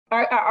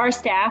Our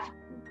staff,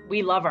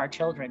 we love our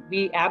children.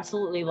 We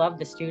absolutely love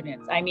the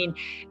students. I mean,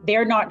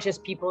 they're not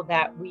just people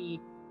that we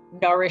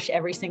nourish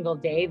every single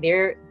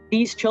day.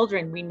 These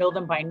children, we know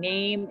them by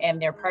name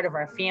and they're part of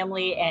our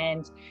family.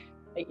 And,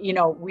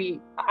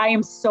 I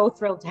am so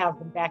thrilled to have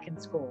them back in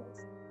schools.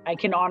 I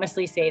can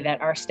honestly say that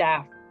our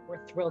staff,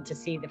 we're thrilled to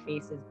see the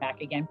faces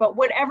back again. But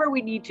whatever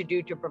we need to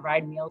do to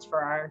provide meals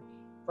for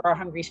our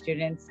hungry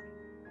students,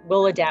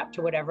 we'll adapt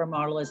to whatever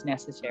model is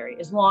necessary.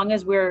 As long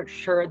as we're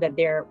sure that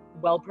they're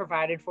well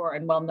provided for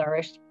and well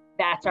nourished,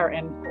 that's our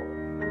end goal.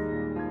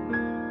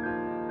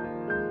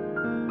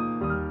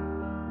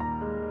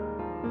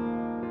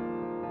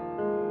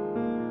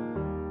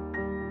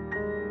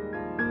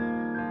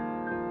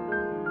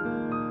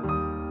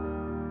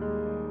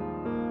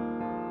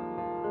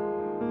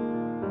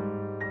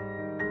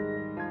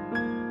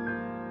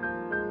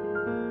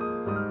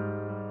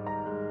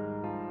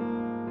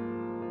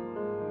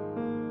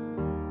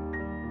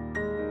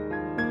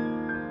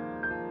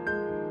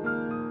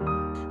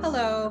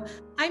 Hello,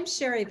 I'm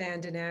Sherry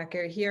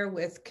Vandenacker here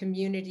with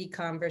Community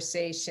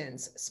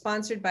Conversations,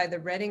 sponsored by the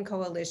Reading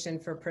Coalition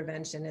for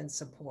Prevention and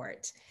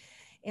Support.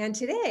 And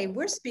today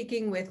we're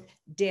speaking with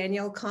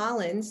Danielle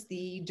Collins,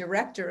 the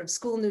Director of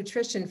School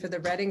Nutrition for the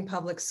Reading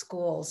Public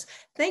Schools.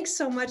 Thanks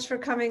so much for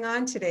coming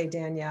on today,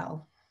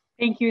 Danielle.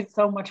 Thank you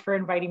so much for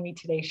inviting me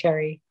today,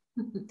 Sherry.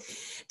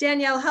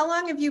 Danielle, how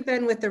long have you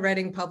been with the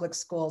Reading Public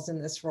Schools in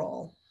this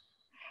role?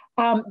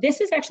 This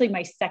is actually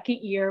my second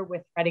year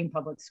with Reading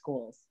Public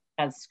Schools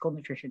as School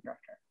Nutrition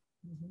Director.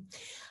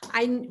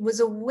 I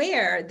was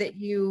aware that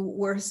you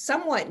were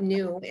somewhat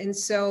new, and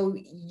so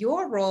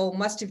your role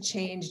must have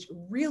changed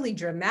really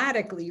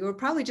dramatically. You were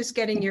probably just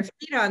getting your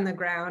feet on the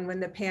ground when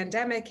the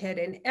pandemic hit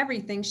and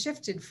everything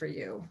shifted for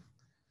you.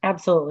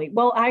 Absolutely.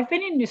 Well, I've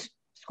been in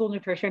school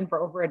nutrition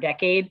for over a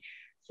decade,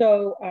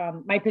 so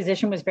my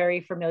position was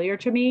very familiar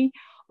to me.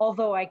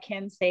 Although I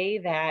can say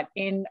that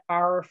in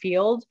our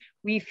field,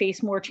 we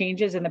face more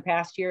changes in the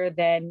past year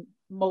than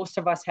most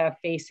of us have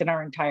faced in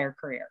our entire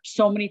career.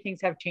 So many things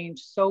have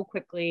changed so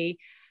quickly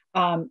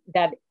and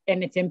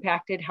it's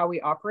impacted how we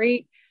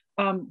operate.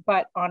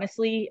 But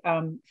honestly,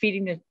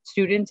 feeding the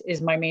students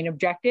is my main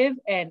objective.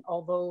 And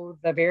although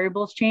the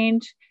variables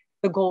change,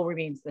 the goal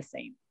remains the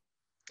same.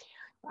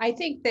 I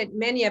think that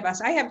many of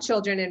us, I have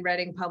children in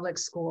Reading Public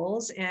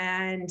Schools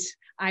and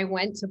I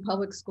went to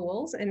public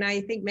schools, and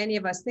I think many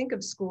of us think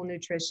of school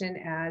nutrition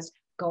as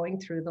going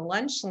through the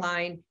lunch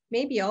line,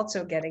 maybe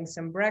also getting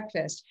some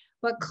breakfast.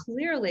 But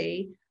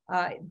clearly,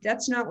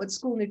 that's not what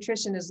school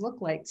nutrition has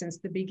looked like since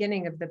the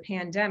beginning of the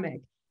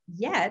pandemic.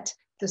 Yet,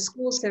 the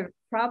schools have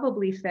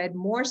probably fed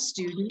more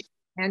students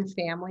and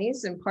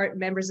families and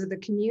members of the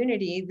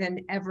community than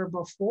ever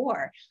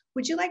before.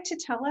 Would you like to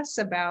tell us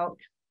about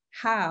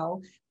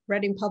how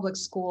Reading Public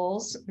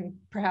Schools, and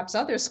perhaps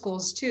other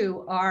schools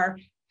too, are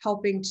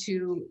helping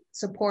to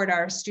support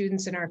our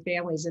students and our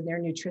families and their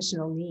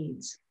nutritional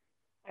needs?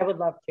 I would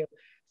love to.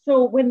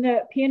 So when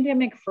the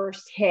pandemic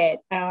first hit,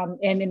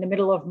 and in the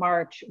middle of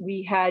March,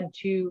 we had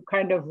to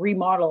kind of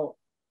remodel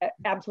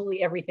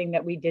absolutely everything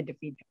that we did to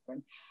feed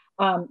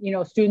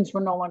children. Students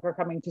were no longer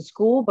coming to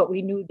school, but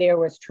we knew there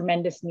was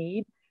tremendous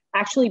need.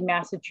 Actually,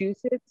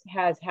 Massachusetts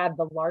has had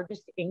the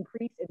largest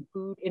increase in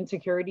food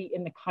insecurity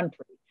in the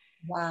country.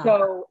 Wow.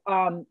 So,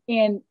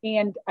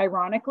 and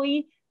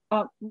ironically,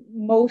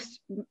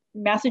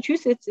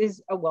 Massachusetts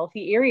is a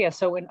wealthy area.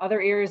 So in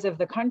other areas of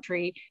the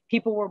country,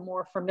 people were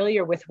more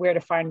familiar with where to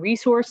find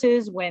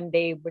resources when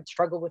they would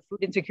struggle with food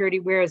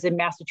insecurity. Whereas in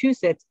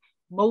Massachusetts,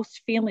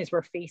 most families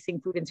were facing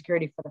food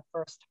insecurity for the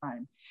first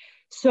time.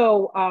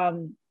 So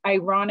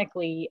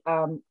ironically,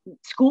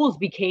 schools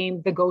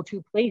became the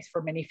go-to place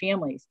for many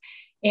families.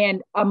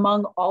 And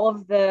among all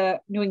of the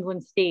New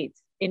England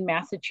states, in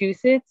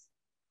Massachusetts,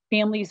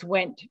 families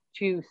went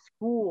to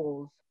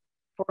schools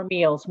for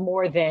meals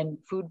more than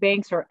food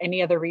banks or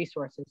any other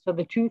resources. So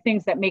the two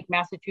things that make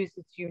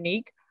Massachusetts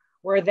unique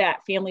were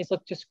that families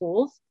looked to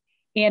schools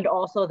and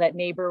also that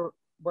neighbor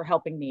were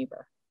helping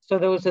neighbor. So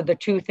those are the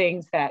two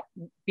things that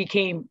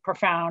became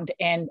profound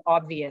and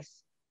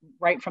obvious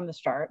right from the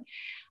start.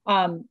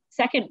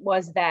 Second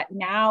was that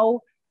now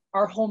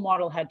our whole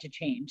model had to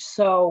change.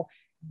 So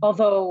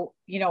although,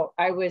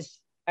 I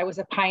was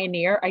a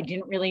pioneer, I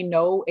didn't really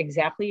know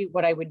exactly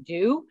what I would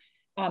do.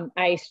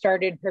 I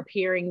started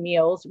preparing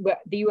meals.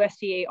 The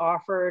USDA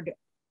offered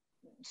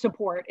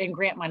support and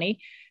grant money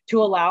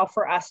to allow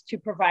for us to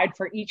provide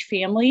for each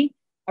family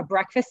a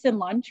breakfast and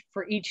lunch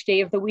for each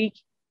day of the week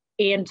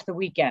and the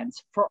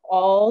weekends for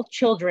all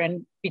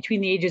children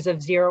between the ages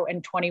of 0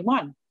 and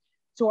 21.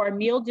 So our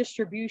meal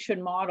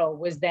distribution model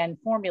was then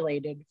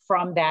formulated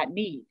from that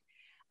need.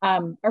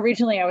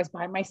 Originally, I was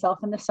by myself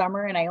in the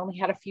summer and I only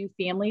had a few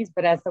families,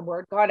 but as the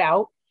word got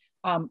out,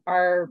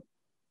 our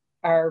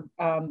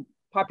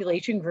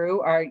population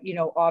grew.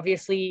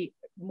 Obviously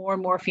more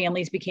and more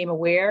families became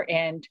aware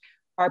and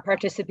our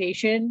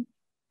participation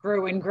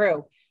grew and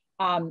grew.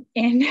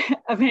 And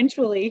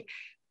eventually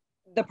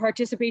the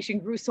participation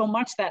grew so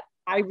much that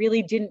I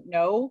really didn't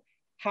know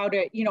how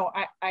to,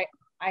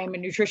 I am a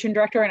nutrition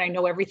director and I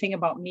know everything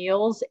about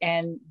meals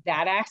and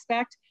that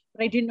aspect,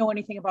 but I didn't know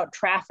anything about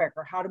traffic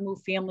or how to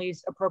move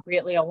families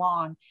appropriately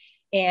along.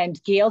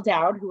 And Gail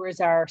Dowd, who is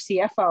our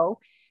CFO,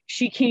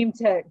 she came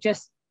to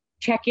just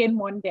check in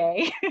one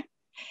day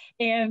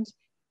and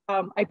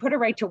I put her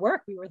right to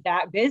work. We were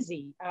that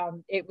busy.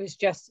 It was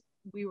just,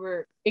 we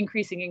were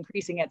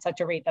increasing at such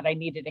a rate that I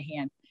needed a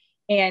hand.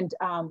 And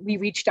we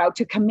reached out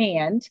to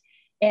Command,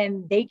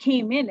 and they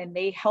came in and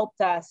they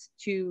helped us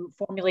to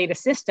formulate a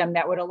system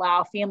that would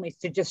allow families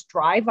to just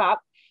drive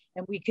up,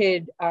 and we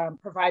could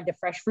provide the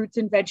fresh fruits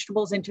and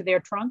vegetables into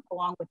their trunk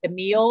along with the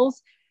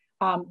meals.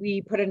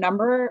 We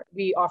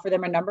offer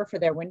them a number for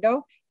their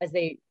window as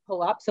they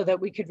pull up so that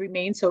we could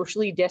remain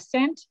socially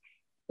distant.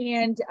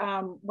 And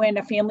when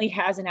a family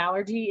has an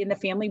allergy in the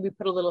family, we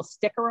put a little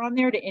sticker on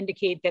there to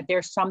indicate that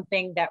there's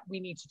something that we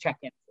need to check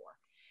in for.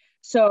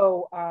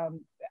 So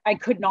I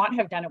could not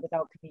have done it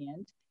without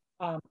Command.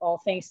 All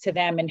thanks to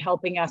them and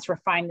helping us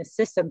refine the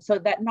system so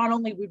that not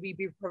only would we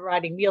be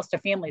providing meals to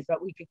families,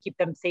 but we could keep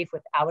them safe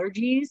with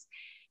allergies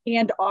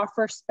and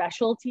offer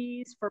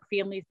specialties for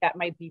families that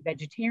might be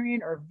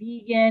vegetarian or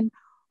vegan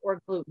or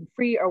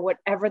gluten-free or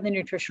whatever the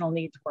nutritional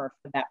needs were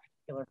for that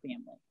particular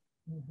family.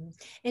 Mm-hmm.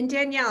 And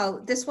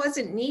Danielle, this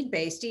wasn't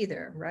need-based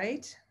either,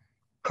 right?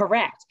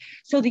 Correct.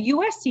 So the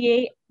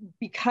USDA,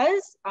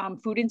 because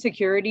food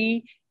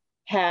insecurity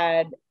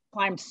had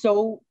climbed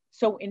so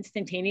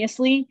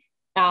instantaneously,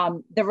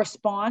 the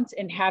response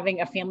in having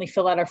a family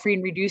fill out a free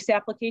and reduced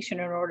application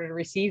in order to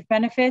receive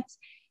benefits,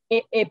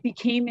 it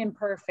became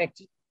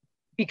imperfect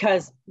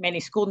because many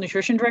school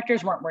nutrition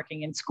directors weren't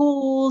working in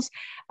schools.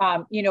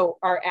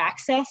 Our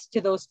access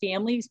to those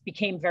families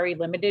became very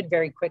limited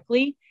very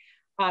quickly.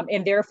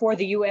 And therefore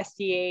the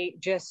USDA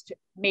just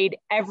made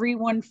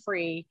everyone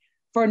free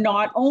for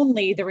not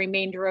only the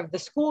remainder of the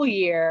school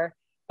year,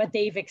 but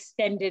they've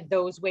extended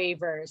those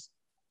waivers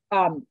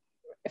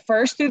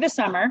first through the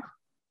summer,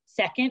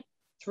 second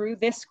through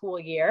this school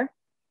year,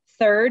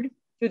 third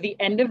through the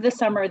end of the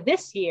summer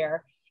this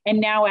year, and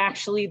now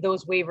actually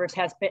those waivers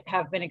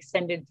have been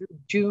extended through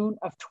June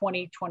of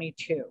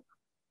 2022.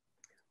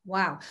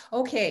 Wow.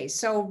 Okay.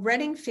 So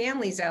Reading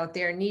families out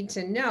there need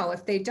to know,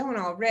 if they don't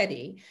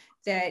already,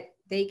 that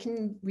they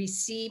can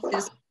receive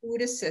this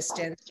food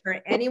assistance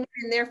for anyone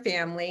in their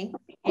family,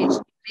 age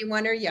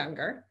 21 or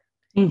younger.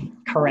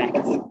 Correct.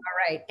 All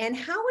right. And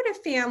how would a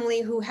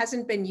family who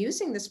hasn't been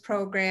using this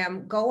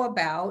program go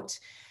about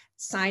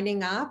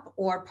signing up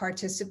or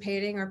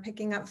participating or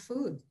picking up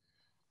food?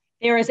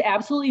 There is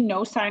absolutely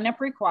no sign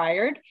up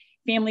required.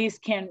 Families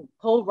can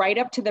pull right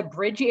up to the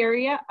bridge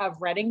area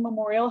of Reading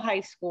Memorial High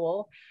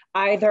School,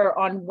 either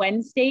on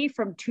Wednesday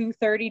from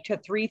 2:30 to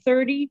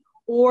 3:30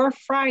 or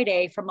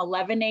Friday from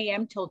 11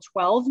 a.m. till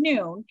 12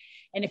 noon.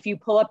 And if you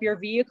pull up your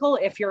vehicle,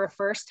 if you're a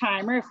first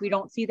timer, if we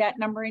don't see that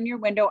number in your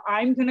window,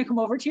 I'm going to come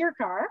over to your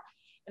car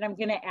and I'm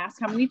going to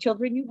ask how many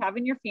children you have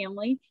in your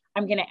family.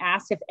 I'm going to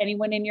ask if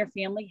anyone in your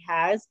family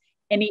has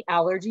any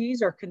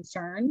allergies or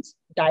concerns,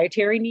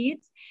 dietary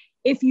needs.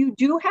 If you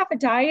do have a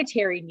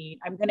dietary need,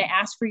 I'm going to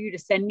ask for you to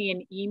send me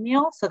an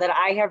email so that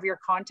I have your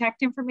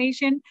contact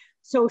information.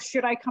 So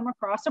should I come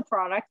across a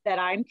product that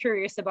I'm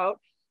curious about,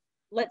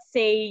 let's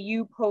say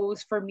you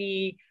pose for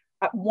me,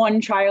 one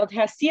child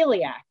has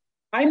celiac.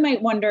 I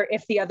might wonder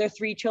if the other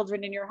 3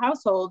 children in your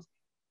household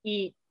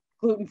eat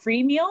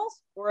gluten-free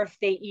meals or if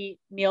they eat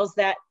meals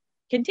that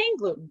contain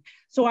gluten.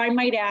 So I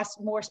might ask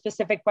more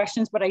specific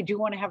questions, but I do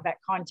want to have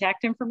that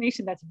contact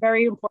information. That's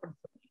very important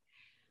for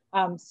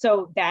me.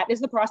 So that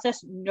is the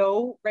process.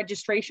 No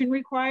registration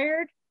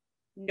required,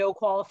 no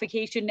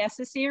qualification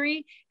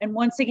necessary. And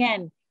once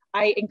again,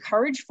 I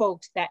encourage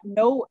folks that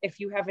know if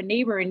you have a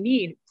neighbor in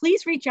need,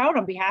 please reach out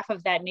on behalf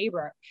of that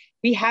neighbor.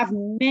 We have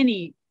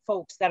many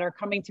folks that are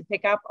coming to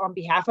pick up on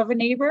behalf of a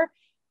neighbor,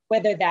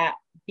 whether that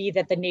be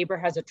that the neighbor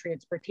has a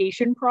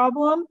transportation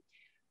problem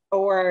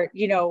or,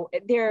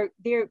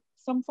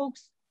 some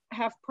folks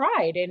have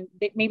pride and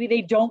maybe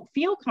they don't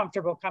feel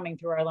comfortable coming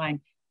through our line.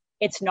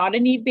 It's not a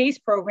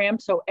need-based program,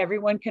 so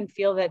everyone can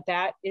feel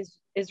that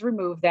is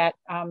removed, that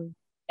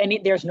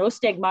there's no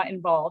stigma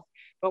involved,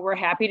 but we're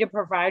happy to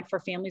provide for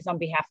families on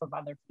behalf of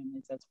other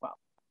families as well.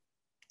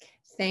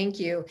 Thank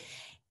you.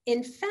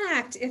 In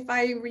fact, if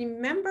I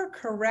remember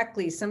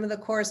correctly, some of the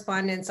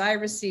correspondence I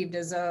received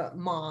as a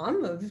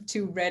mom of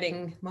 2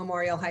 Reading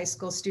Memorial High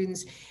School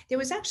students, there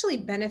was actually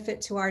benefit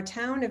to our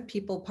town of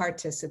people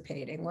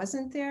participating,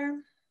 wasn't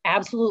there?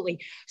 Absolutely.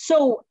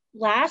 So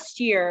last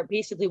year,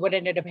 basically what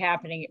ended up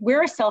happening,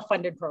 we're a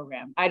self-funded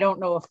program. I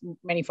don't know if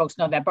many folks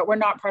know that, but we're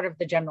not part of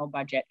the general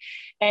budget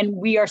and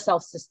we are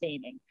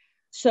self-sustaining.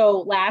 So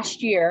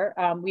last year,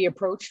 we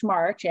approached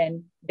March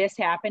and this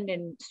happened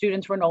and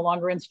students were no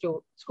longer in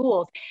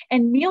schools,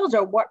 and meals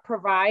are what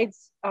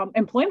provides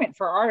employment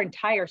for our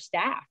entire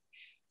staff.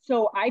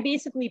 So I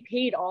basically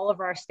paid all of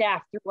our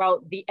staff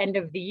throughout the end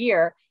of the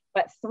year,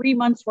 but 3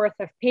 months worth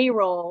of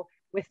payroll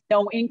with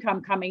no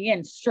income coming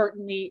in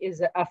certainly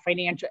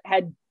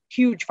had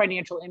huge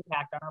financial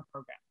impact on our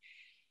program.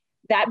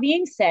 That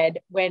being said,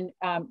 when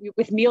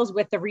with meals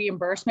with the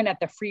reimbursement at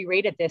the free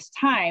rate at this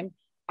time,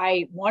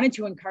 I wanted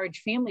to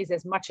encourage families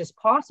as much as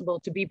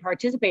possible to be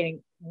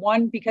participating.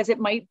 One, because it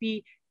might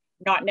be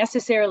not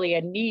necessarily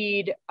a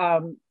need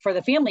for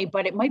the family,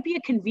 but it might be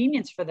a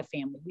convenience for the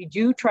family.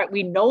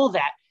 We know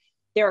that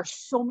there are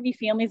so many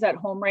families at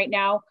home right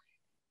now,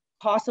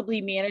 possibly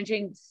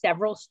managing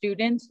several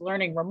students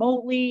learning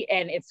remotely,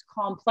 and it's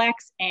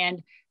complex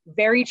and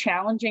very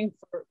challenging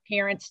for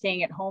parents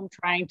staying at home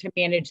trying to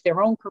manage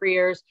their own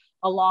careers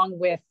along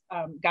with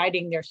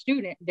guiding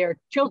their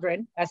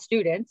children as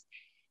students.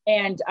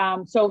 And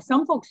so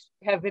some folks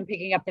have been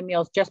picking up the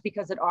meals just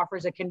because it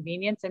offers a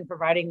convenience in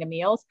providing the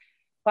meals,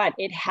 but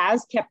it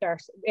has kept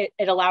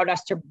it allowed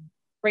us to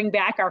bring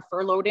back our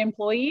furloughed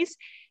employees,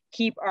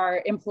 keep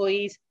our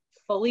employees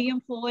fully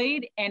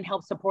employed, and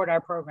help support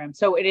our program.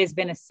 So it has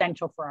been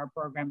essential for our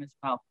program as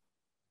well.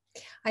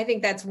 I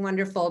think that's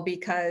wonderful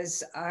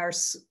because our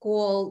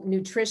school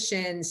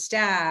nutrition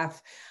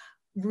staff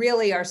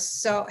really have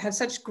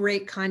such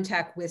great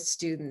contact with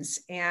students,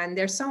 and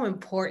they're so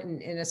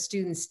important in a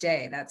student's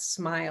day. That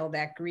smile,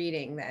 that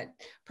greeting, that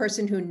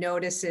person who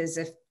notices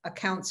if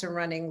accounts are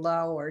running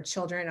low or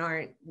children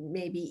aren't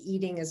maybe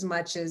eating as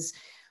much as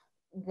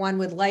one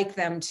would like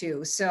them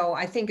to. So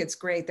I think it's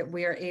great that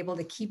we are able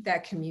to keep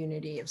that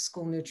community of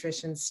school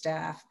nutrition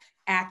staff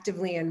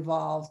actively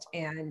involved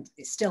and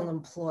still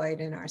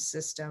employed in our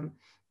system.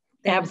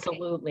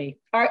 Absolutely.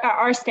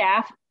 Our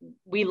staff,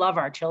 we love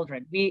our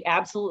children. We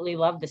absolutely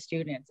love the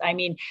students. I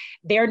mean,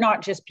 they're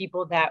not just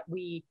people that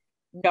we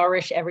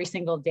nourish every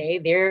single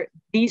day.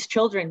 These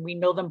children, we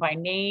know them by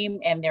name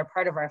and they're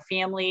part of our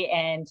family.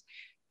 And,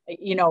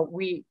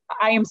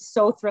 I am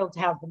so thrilled to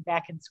have them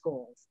back in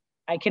schools.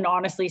 I can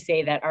honestly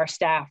say that our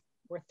staff,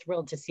 we're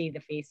thrilled to see the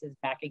faces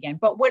back again.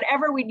 But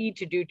whatever we need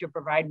to do to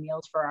provide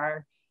meals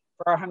for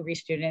our hungry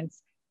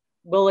students,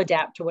 we'll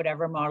adapt to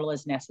whatever model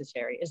is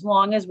necessary. As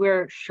long as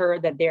we're sure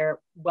that they're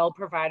well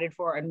provided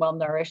for and well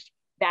nourished,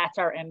 that's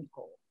our end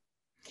goal.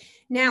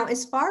 Now,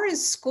 as far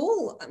as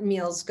school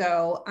meals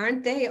go,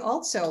 aren't they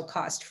also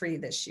cost-free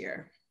this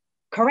year?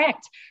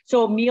 Correct.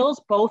 So meals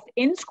both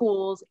in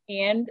schools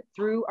and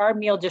through our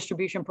meal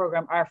distribution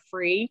program are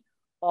free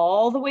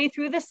all the way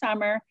through the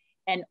summer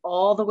and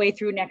all the way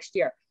through next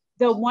year.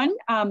 The one,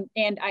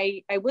 and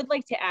I would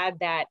like to add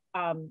that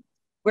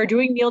we're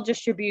doing meal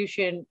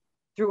distribution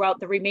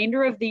throughout the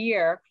remainder of the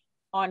year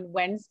on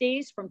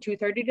Wednesdays from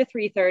 2:30 to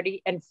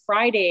 3:30 and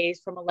Fridays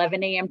from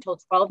 11 a.m. till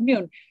 12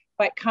 noon.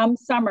 But come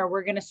summer,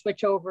 we're going to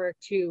switch over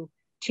to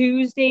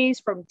Tuesdays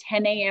from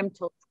 10 a.m.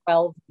 till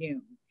 12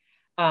 noon.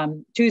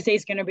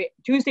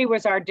 Tuesday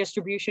was our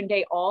distribution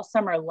day all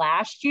summer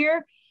last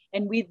year,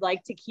 and we'd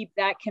like to keep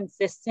that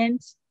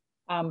consistent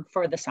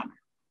for the summer.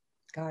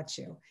 Got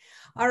you.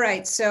 All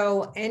right.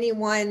 So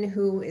anyone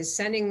who is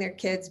sending their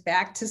kids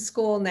back to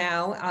school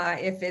now,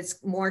 if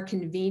it's more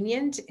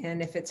convenient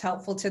and if it's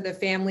helpful to the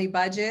family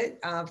budget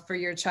for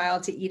your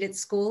child to eat at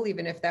school,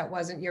 even if that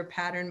wasn't your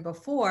pattern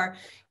before,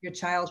 your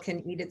child can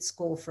eat at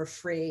school for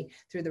free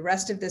through the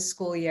rest of this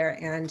school year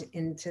and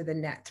into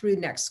through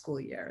next school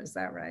year. Is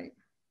that right?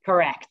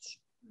 Correct.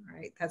 All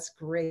right. That's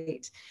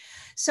great.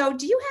 So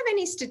do you have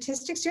any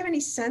statistics? Do you have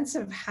any sense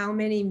of how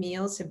many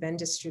meals have been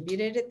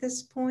distributed at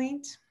this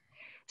point?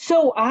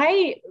 So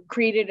I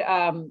created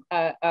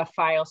a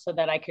file so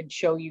that I could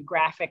show you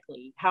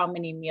graphically how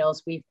many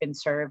meals we've been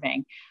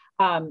serving.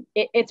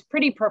 It's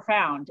pretty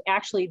profound.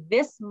 Actually,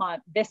 this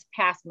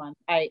past month,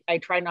 I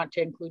try not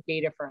to include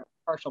data for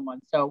partial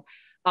months. So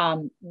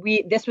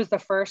this was the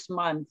first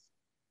month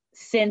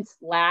since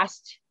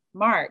last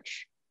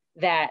March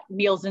that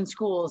meals in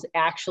schools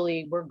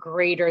actually were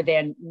greater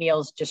than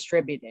meals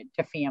distributed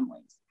to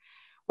families.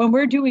 When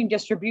we're doing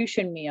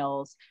distribution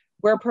meals,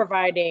 we're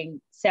providing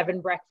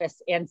 7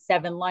 breakfasts and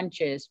 7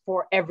 lunches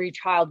for every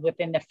child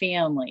within the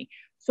family.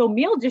 So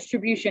meal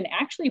distribution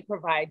actually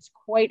provides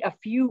quite a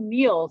few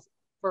meals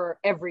for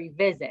every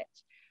visit.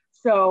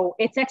 So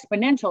it's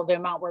exponential, the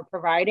amount we're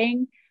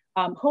providing,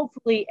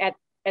 hopefully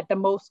in the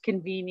most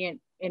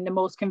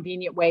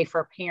convenient way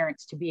for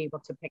parents to be able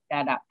to pick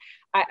that up.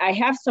 I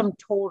have some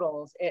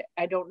totals.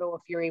 I don't know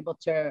if you're able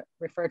to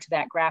refer to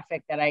that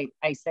graphic that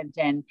I sent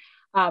in,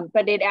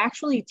 but it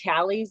actually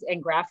tallies,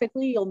 and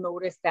graphically you'll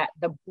notice that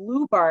the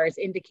blue bars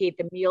indicate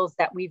the meals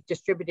that we've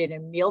distributed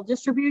in meal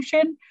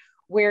distribution,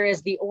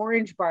 whereas the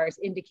orange bars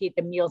indicate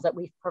the meals that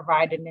we've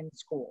provided in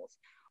schools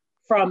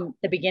from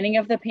the beginning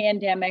of the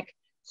pandemic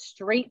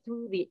straight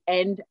through the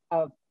end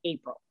of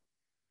April.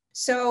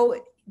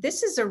 So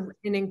this is an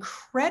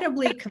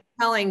incredibly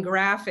compelling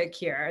graphic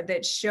here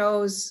that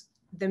shows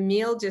the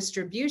meal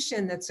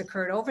distribution that's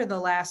occurred over the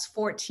last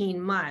 14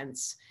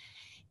 months.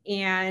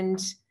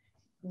 And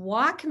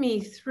walk me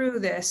through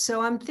this.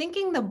 So I'm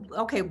thinking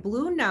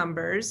blue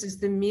numbers is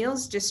the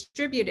meals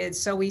distributed.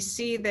 So we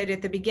see that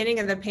at the beginning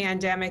of the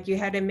pandemic, you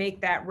had to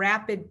make that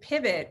rapid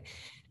pivot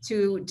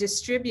to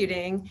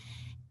distributing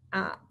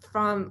on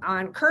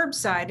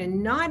curbside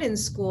and not in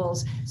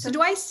schools. So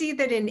do I see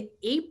that in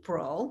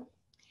April,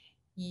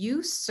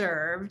 you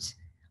served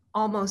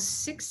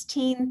almost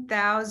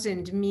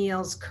 16,000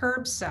 meals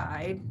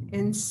curbside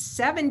and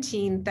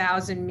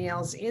 17,000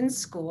 meals in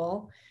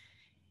school?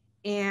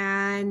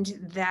 and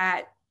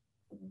that,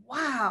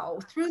 wow,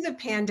 through the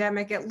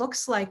pandemic, it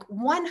looks like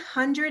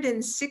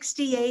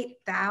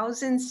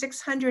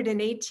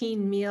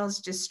 168,618 meals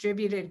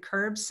distributed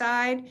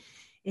curbside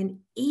and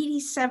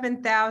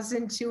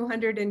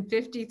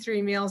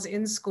 87,253 meals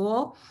in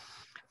school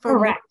for more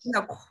Correct.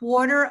 than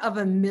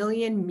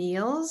 250,000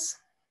 meals.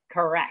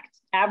 Correct.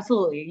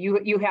 Absolutely.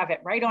 You have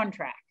it right on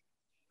track.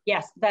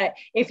 Yes, that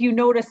if you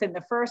notice in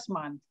the first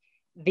month,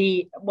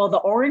 the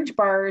orange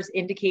bars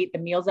indicate the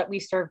meals that we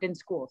served in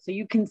school. So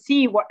you can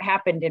see what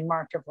happened in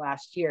March of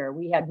last year.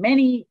 We had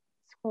many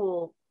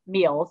school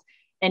meals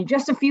and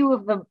just a few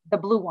of the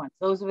blue ones.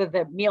 Those were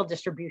the meal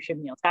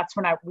distribution meals. That's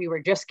when we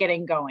were just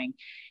getting going.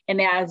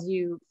 And as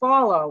you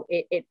follow,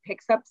 it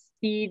picks up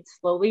speed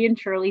slowly and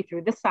surely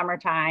through the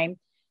summertime,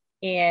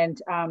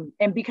 and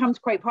becomes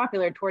quite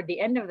popular toward the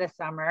end of the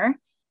summer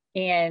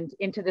and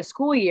into the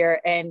school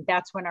year. And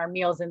that's when our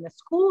meals in the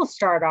schools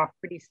start off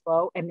pretty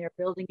slow, and they're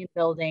building and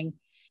building.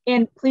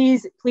 And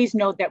please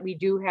note that we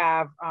do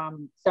have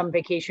some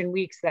vacation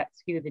weeks that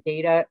skew the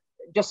data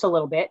just a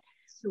little bit.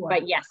 Sure.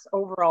 But yes,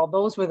 overall,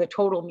 those were the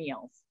total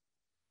meals.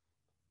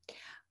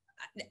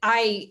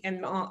 I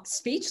am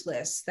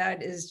speechless.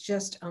 That is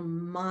just a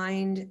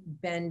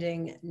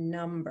mind-bending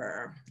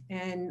number.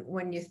 And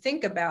when you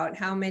think about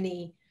how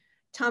many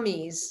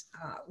tummies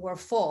were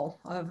full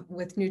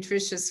with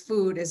nutritious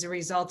food as a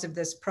result of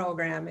this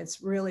program,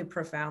 it's really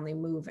profoundly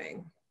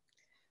moving.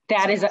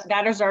 That is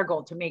our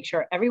goal, to make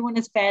sure everyone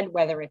is fed,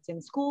 whether it's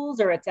in schools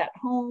or it's at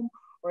home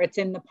or it's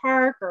in the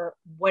park or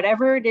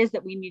whatever it is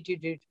that we need to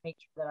do to make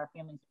sure that our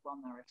families are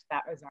well nourished.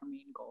 That is our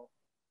main goal.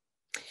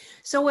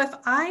 So if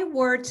I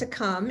were to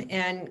come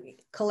and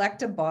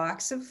collect a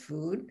box of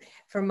food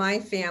for my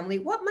family,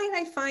 what might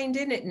I find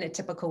in it in a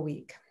typical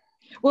week?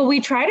 Well, we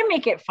try to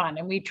make it fun,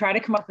 and we try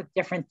to come up with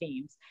different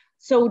themes.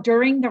 So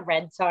during the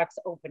Red Sox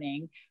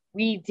opening,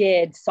 we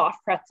did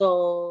soft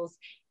pretzels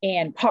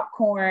and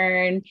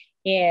popcorn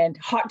and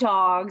hot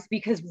dogs,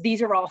 because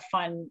these are all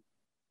fun,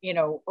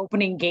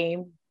 opening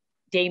game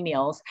day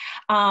meals.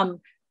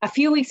 A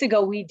few weeks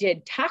ago, we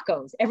did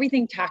tacos,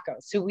 everything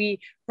tacos. So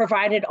we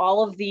provided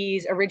all of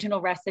these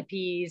original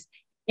recipes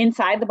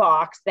inside the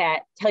box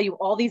that tell you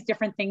all these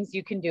different things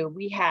you can do.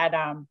 We had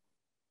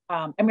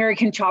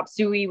American chop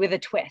suey with a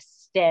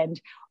twist,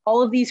 and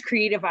all of these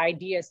creative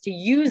ideas to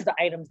use the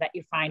items that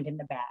you find in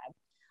the bag.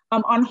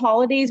 On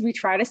holidays, we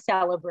try to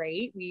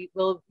celebrate. We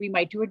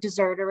might do a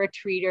dessert or a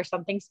treat or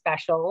something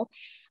special.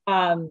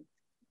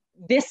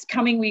 This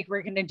coming week,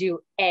 we're going to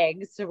do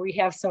eggs. So we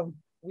have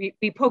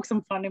we poke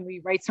some fun, and we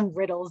write some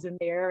riddles in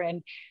there.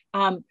 And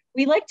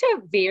we like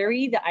to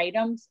vary the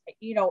items.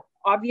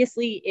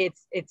 Obviously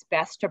it's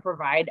best to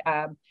provide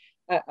a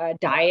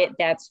diet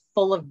that's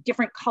full of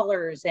different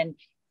colors and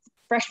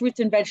fresh fruits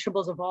and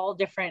vegetables of all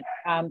different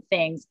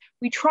things.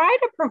 We try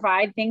to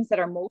provide things that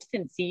are most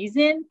in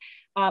season,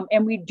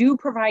 and we do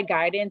provide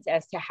guidance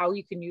as to how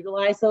you can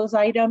utilize those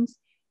items.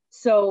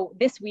 So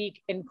this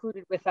week,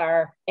 included with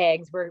our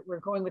eggs, we're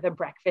going with a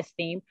breakfast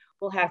theme.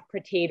 We'll have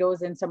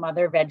potatoes and some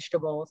other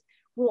vegetables.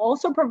 We'll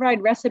also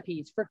provide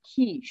recipes for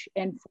quiche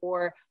and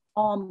for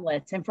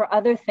omelets and for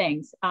other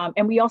things.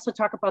 And we also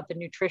talk about the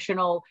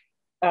nutritional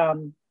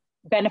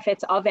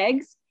benefits of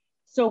eggs.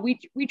 So we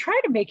try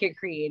to make it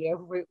creative.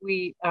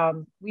 We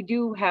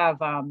do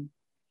have,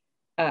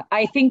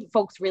 I think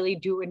folks really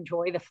do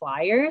enjoy the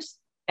flyers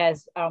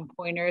as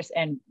pointers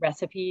and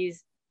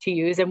recipes to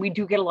use. And we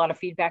do get a lot of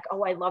feedback.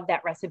 Oh, I love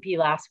that recipe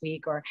last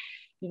week, or,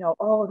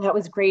 oh, that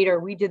was great, or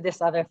we did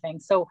this other thing.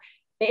 So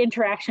the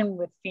interaction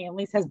with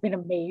families has been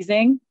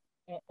amazing.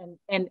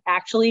 And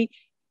actually,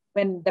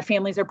 when the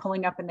families are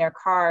pulling up in their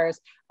cars,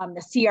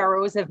 the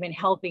CROs have been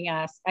helping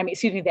us.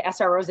 The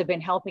SROs have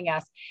been helping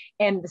us,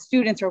 and the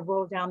students will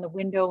roll down the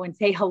window and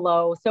say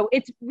hello. So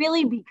it's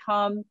really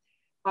become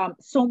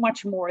so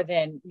much more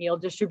than meal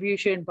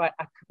distribution, but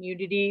a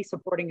community,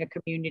 supporting a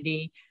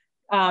community,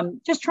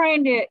 just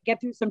trying to get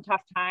through some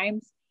tough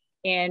times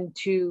and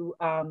to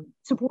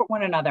support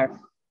one another.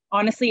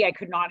 Honestly, I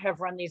could not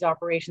have run these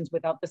operations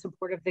without the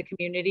support of the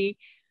community.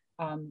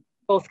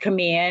 Both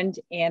command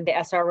and the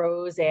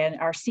SROs and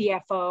our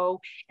CFO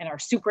and our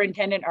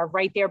superintendent are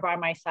right there by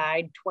my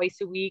side twice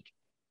a week,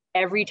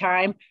 every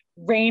time,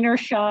 rain or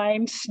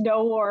shine,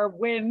 snow or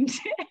wind.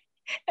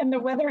 And the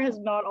weather has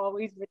not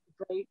always been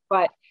great,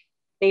 but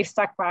they've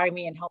stuck by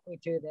me and helped me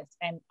through this.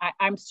 And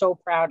I'm so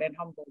proud and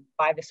humbled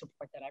by the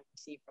support that I've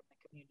received from the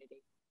community.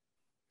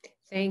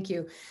 Thank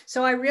you.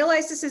 So I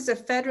realize this is a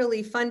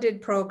federally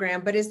funded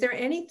program, but is there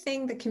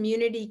anything the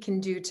community can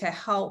do to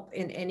help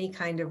in any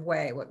kind of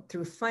way?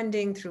 Through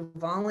funding, through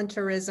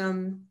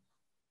volunteerism?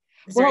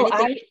 Is there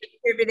anything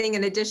contributing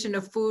in addition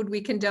to food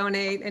we can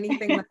donate,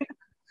 anything like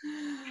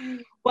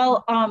that?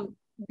 Well,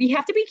 we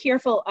have to be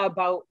careful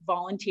about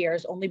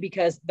volunteers, only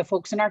because the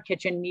folks in our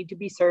kitchen need to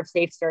be Serve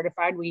Safe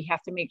certified. We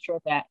have to make sure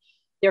that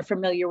they're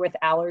familiar with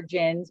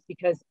allergens,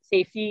 because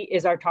safety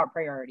is our top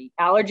priority.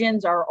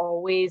 Allergens are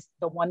always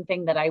the one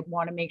thing that I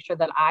want to make sure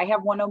that I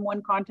have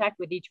one-on-one contact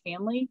with each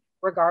family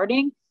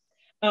regarding.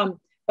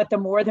 But but the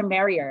more the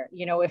merrier.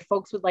 You know, if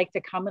folks would like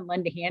to come and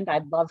lend a hand,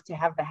 I'd love to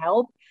have the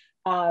help.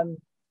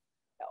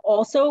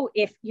 Also,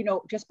 if, you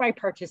know, just by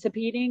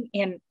participating,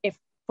 and if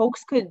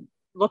folks could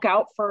look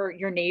out for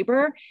your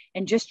neighbor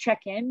and just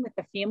check in with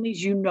the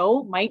families you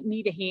know might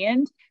need a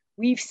hand.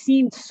 We've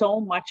seen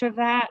so much of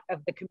that, of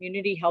the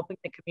community helping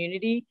the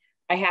community.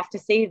 I have to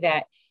say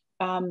that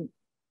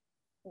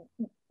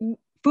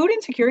food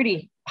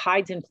insecurity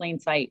hides in plain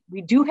sight. We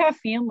do have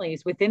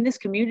families within this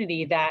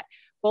community that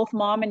both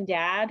mom and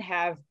dad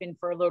have been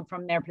furloughed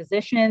from their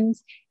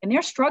positions, and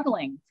they're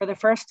struggling for the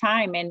first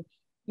time. And,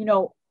 you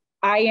know,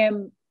 I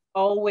am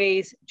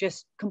always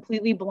just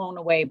completely blown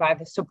away by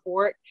the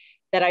support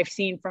that I've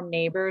seen from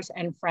neighbors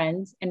and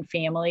friends and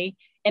family.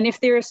 And if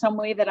there is some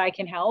way that I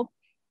can help,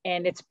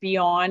 and it's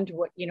beyond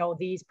what, you know,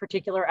 these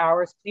particular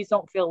hours, please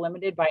don't feel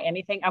limited by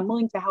anything. I'm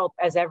willing to help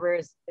as ever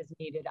is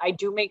needed. I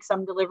do make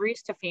some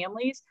deliveries to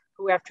families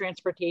who have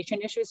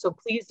transportation issues. So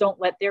please don't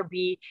let there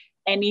be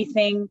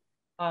anything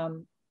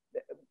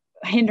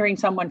hindering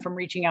someone from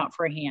reaching out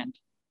for a hand.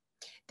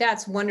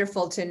 That's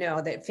wonderful to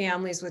know that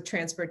families with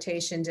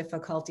transportation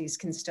difficulties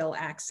can still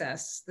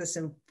access this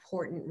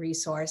important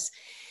resource.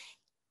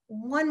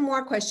 One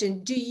more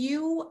question. Do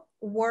you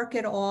work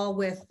at all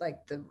with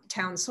like the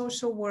town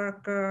social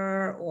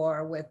worker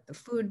or with the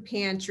food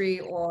pantry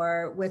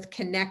or with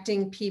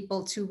connecting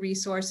people to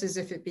resources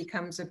if it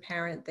becomes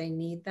apparent they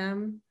need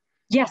them?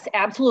 Yes,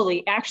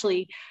 absolutely.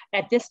 Actually,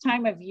 at this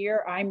time of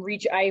year, I've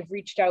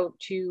reached out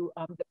to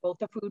both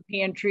the food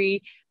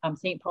pantry,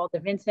 St. Paul de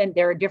Vincent.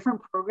 There are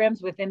different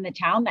programs within the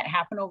town that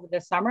happen over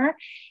the summer.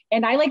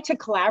 And I like to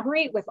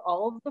collaborate with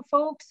all of the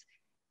folks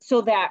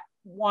so that,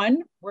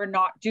 one, we're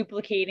not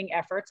duplicating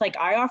efforts. Like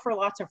I offer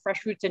lots of fresh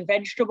fruits and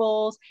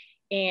vegetables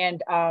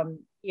and,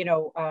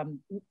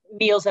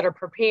 meals that are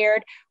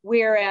prepared,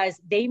 whereas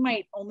they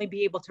might only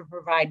be able to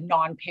provide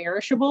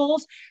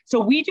non-perishables. So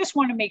we just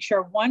want to make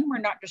sure, one, we're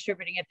not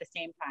distributing at the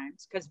same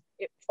times because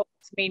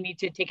folks may need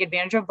to take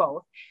advantage of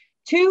both.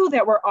 Two,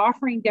 that we're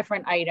offering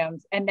different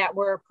items and that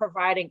we're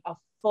providing a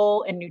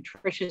full and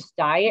nutritious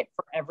diet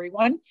for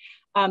everyone.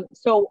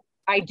 So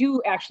I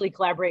do actually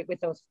collaborate with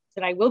those,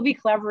 and I will be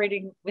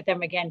collaborating with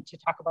them again to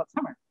talk about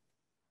summer.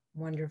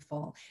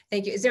 Wonderful.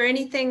 Thank you. Is there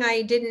anything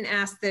I didn't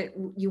ask that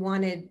you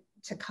wanted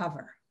to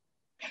cover?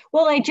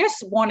 Well, I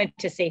just wanted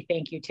to say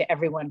thank you to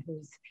everyone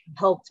who's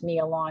helped me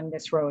along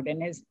this road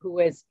and who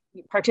has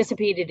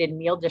participated in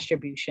meal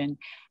distribution.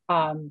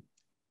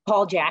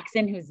 Paul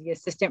Jackson, who's the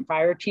assistant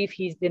fire chief,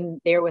 he's been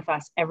there with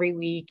us every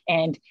week.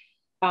 And,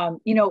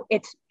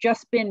 it's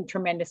just been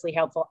tremendously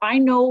helpful. I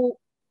know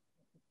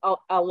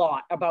a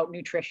lot about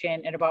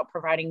nutrition and about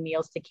providing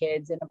meals to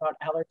kids and about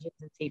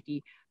allergens and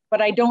safety,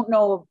 but I don't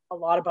know a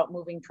lot about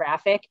moving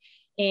traffic.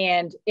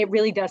 And it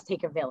really does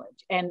take a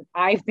village. And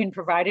I've been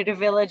provided a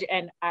village,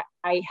 and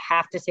I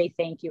have to say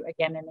thank you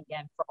again and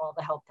again for all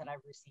the help that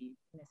I've received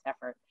in this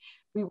effort.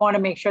 We want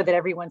to make sure that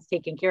everyone's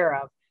taken care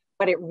of,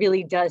 but it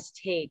really does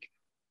take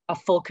a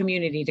full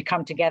community to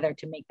come together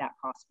to make that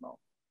possible.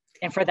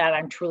 And for that,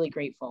 I'm truly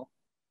grateful.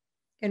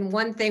 And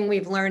one thing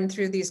we've learned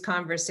through these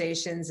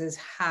conversations is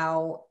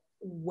how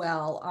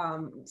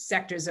well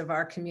sectors of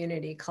our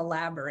community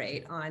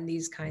collaborate on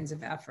these kinds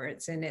of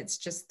efforts. And it's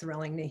just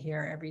thrilling to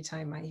hear every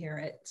time I hear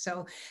it.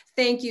 So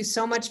thank you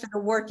so much for the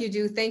work you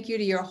do. Thank you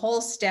to your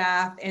whole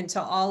staff and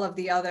to all of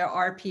the other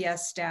RPS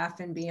staff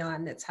and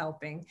beyond that's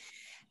helping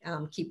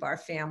keep our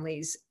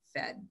families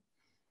fed.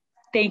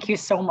 Thank you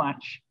so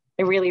much.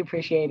 I really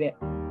appreciate it.